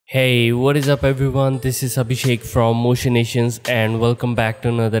Hey, what is up everyone? This is Abhishek from Motion Nations and welcome back to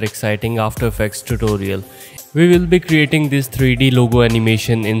another exciting After Effects tutorial. We will be creating this 3D logo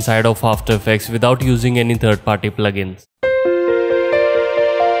animation inside of After Effects without using any third-party plugins.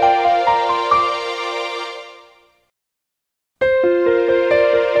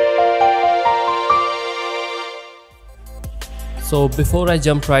 So before I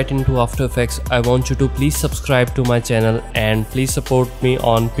jump right into After Effects, I want you to please subscribe to my channel and please support me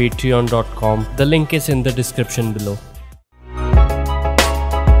on patreon.com. The link is in the description below.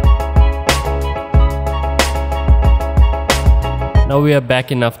 Now we are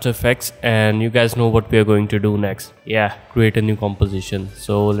back in After Effects and you guys know what we are going to do next. Yeah, create a new composition.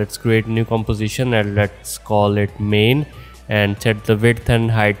 So let's create a new composition and let's call it main. And set the width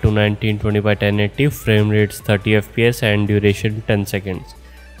and height to 1920 by 1080, frame rates 30 fps and duration 10 seconds.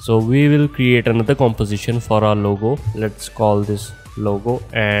 So we will create another composition for our logo. Let's call this logo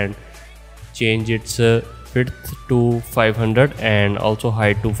and change its width to 500 and also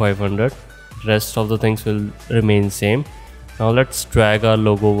height to 500. Rest of the things will remain same. Now let's drag our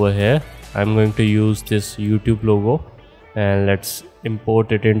logo over here. I'm going to use this YouTube logo and let's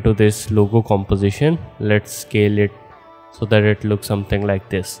import it into this logo composition. Let's scale it so that it looks something like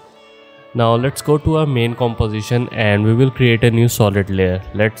this. Now let's go to our main composition and we will create a new solid layer.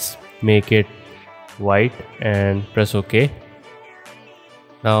 Let's make it white and press OK.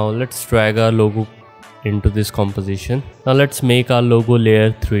 Now let's drag our logo into this composition. Now let's make our logo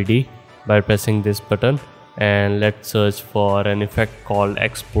layer 3D by pressing this button and let's search for an effect called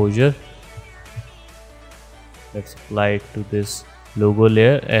exposure. Let's apply it to this logo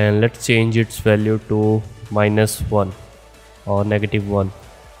layer and let's change its value to -1 or -1.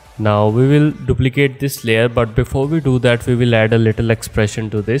 Now we will duplicate this layer, but before we do that we will add a little expression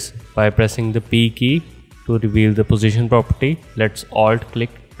to this by pressing the P key to reveal the position property. Let's alt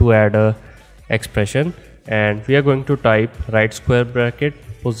click to add a expression and we are going to type right square bracket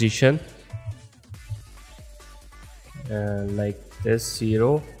position like this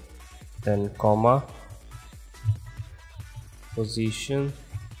 0 then comma position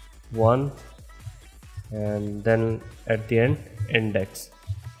 1 and then at the end index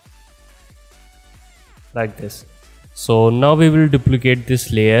like this. So now we will duplicate this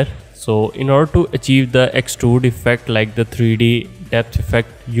layer. So in order to achieve the extrude effect like the 3D depth effect,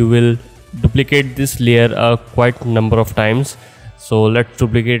 you will duplicate this layer a quite number of times. So let's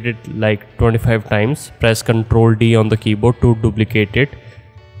duplicate it like 25 times. Press Ctrl D on the keyboard to duplicate it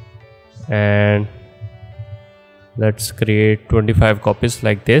and let's create 25 copies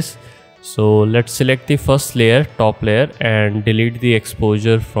like this. So let's select the first layer, top layer, and delete the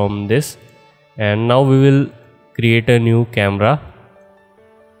exposure from this. And now we will create a new camera.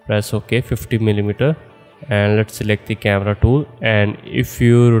 Press OK, 50mm, and let's select the camera tool. And if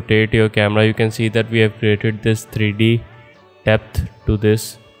you rotate your camera, you can see that we have created this 3D depth to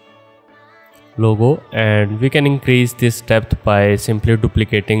this logo, and we can increase this depth by simply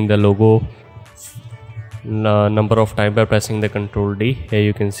duplicating the logo number of times by pressing the Ctrl D. Here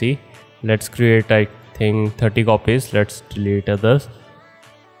you can see. Let's create I think 30 copies. Let's delete others.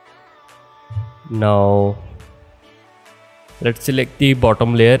 Now let's select the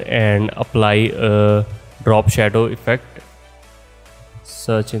bottom layer and apply a drop shadow effect.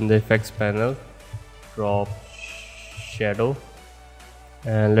 Search in the effects panel, drop shadow,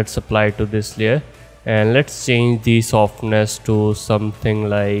 and let's apply it to this layer and let's change the softness to something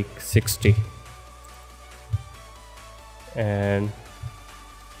like 60. And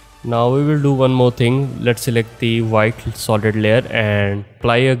now we will do one more thing. Let's select the white solid layer and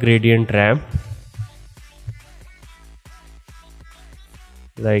apply a gradient ramp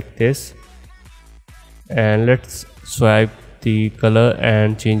like this, and let's swipe the color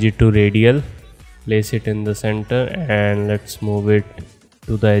and change it to radial. Place it in the center and let's move it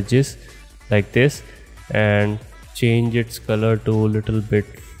to the edges like this and change its color to a little bit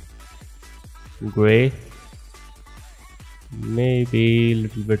gray, maybe a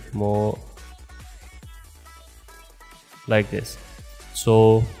little bit more like this.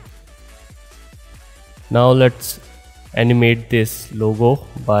 So now let's animate this logo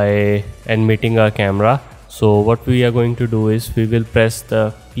by animating our camera. So what we are going to do is we will press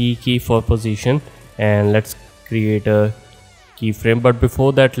the P key for position and let's create a keyframe, but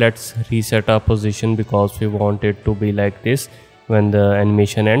before that let's reset our position because we want it to be like this when the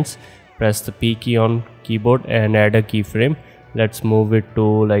animation ends. Press the P key on keyboard and add a keyframe. Let's move it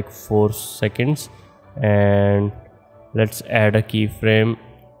to like 4 seconds and let's add a keyframe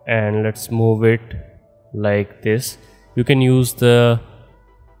and let's move it like this. You can use the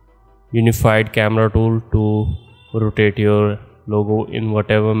unified camera tool to rotate your logo in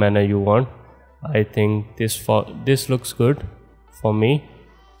whatever manner you want. I think this looks good for me.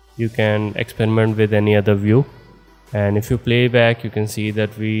 You can experiment with any other view, and if you play back, you can see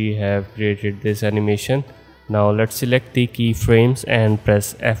that we have created this animation. Now let's select the keyframes and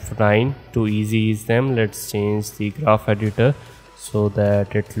press F9 to easy ease them. Let's change the graph editor so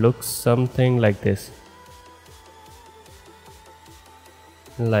that it looks something like this.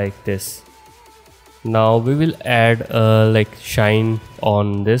 Now we will add a shine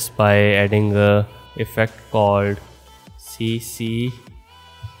on this by adding a effect called CC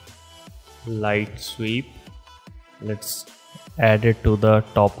light sweep. Let's add it to the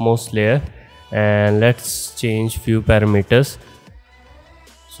topmost layer, and let's change few parameters.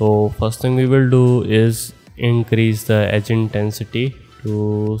 So first thing we will do is increase the edge intensity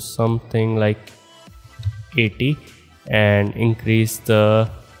to something like 80 and increase the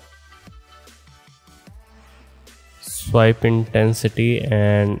swipe intensity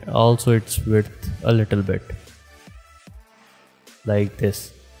and also its width a little bit, like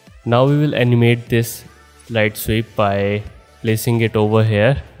this. Now we will animate this light sweep by placing it over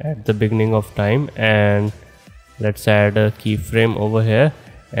here at the beginning of time, and let's add a keyframe over here,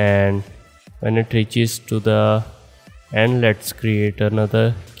 and when it reaches to the end, let's create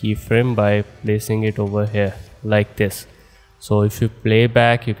another keyframe by placing it over here like this. So if you play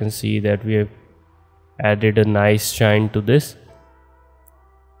back, you can see that we have added a nice shine to this,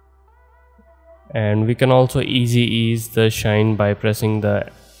 and we can also easy ease the shine by pressing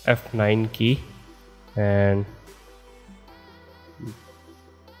the F9 key, and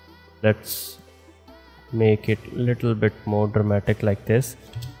let's make it a little bit more dramatic like this.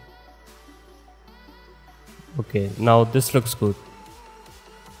 Okay, now this looks good.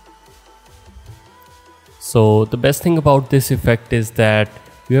 So the best thing about this effect is that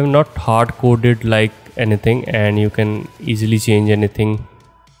we have not hard coded like anything, and you can easily change anything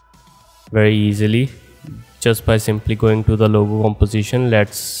very easily just by simply going to the logo composition.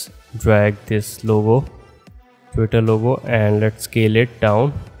 Let's drag this logo, Twitter logo, and let's scale it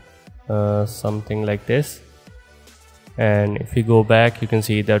down something like this. And if we go back, you can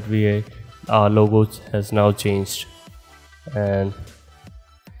see that our logo has now changed, and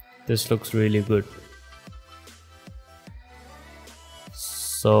this looks really good.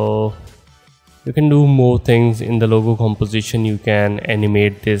 So you can do more things in the logo composition. You can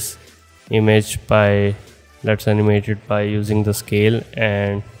animate this image by, let's animate it by using the scale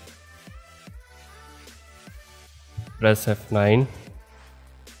and press F9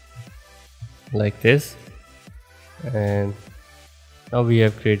 like this, and now we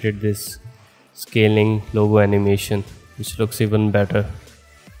have created this scaling logo animation which looks even better.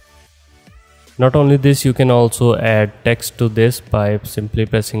 Not only this, you can also add text to this by simply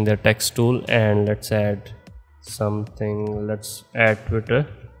pressing the text tool, and let's add something. Let's add Twitter,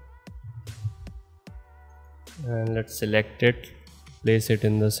 and let's select it, place it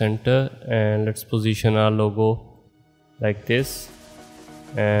in the center, and let's position our logo like this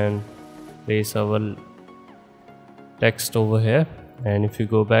and place our text over here. And if you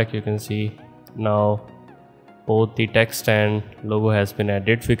go back, you can see now both the text and logo has been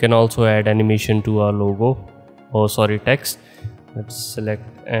added. We can also add animation to our logo, text. Let's select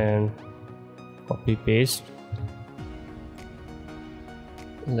and copy paste.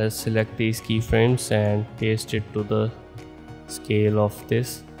 Let's select these keyframes and paste it to the scale of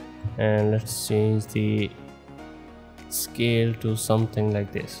this, and let's change the scale to something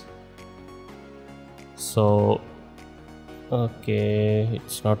like this. So okay,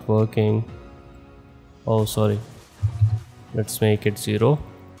 it's not working. Oh sorry, let's make it 0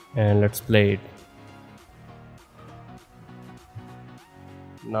 and let's play it.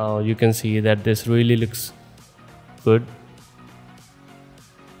 Now you can see that this really looks good.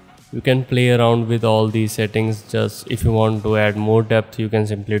 You can play around with all these settings. Just if you want to add more depth, you can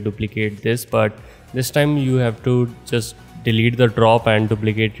simply duplicate this, but this time you have to just delete the drop and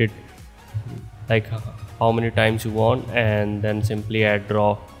duplicate it like how many times you want, and then simply add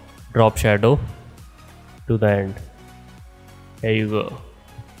drop shadow to the end. There you go.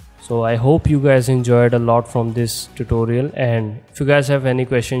 So I hope you guys enjoyed a lot from this tutorial, and if you guys have any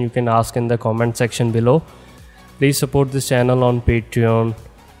question, you can ask in the comment section below. Please support this channel on Patreon.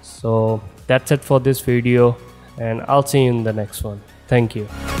 So that's it for this video, and I'll see you in the next one. Thank you.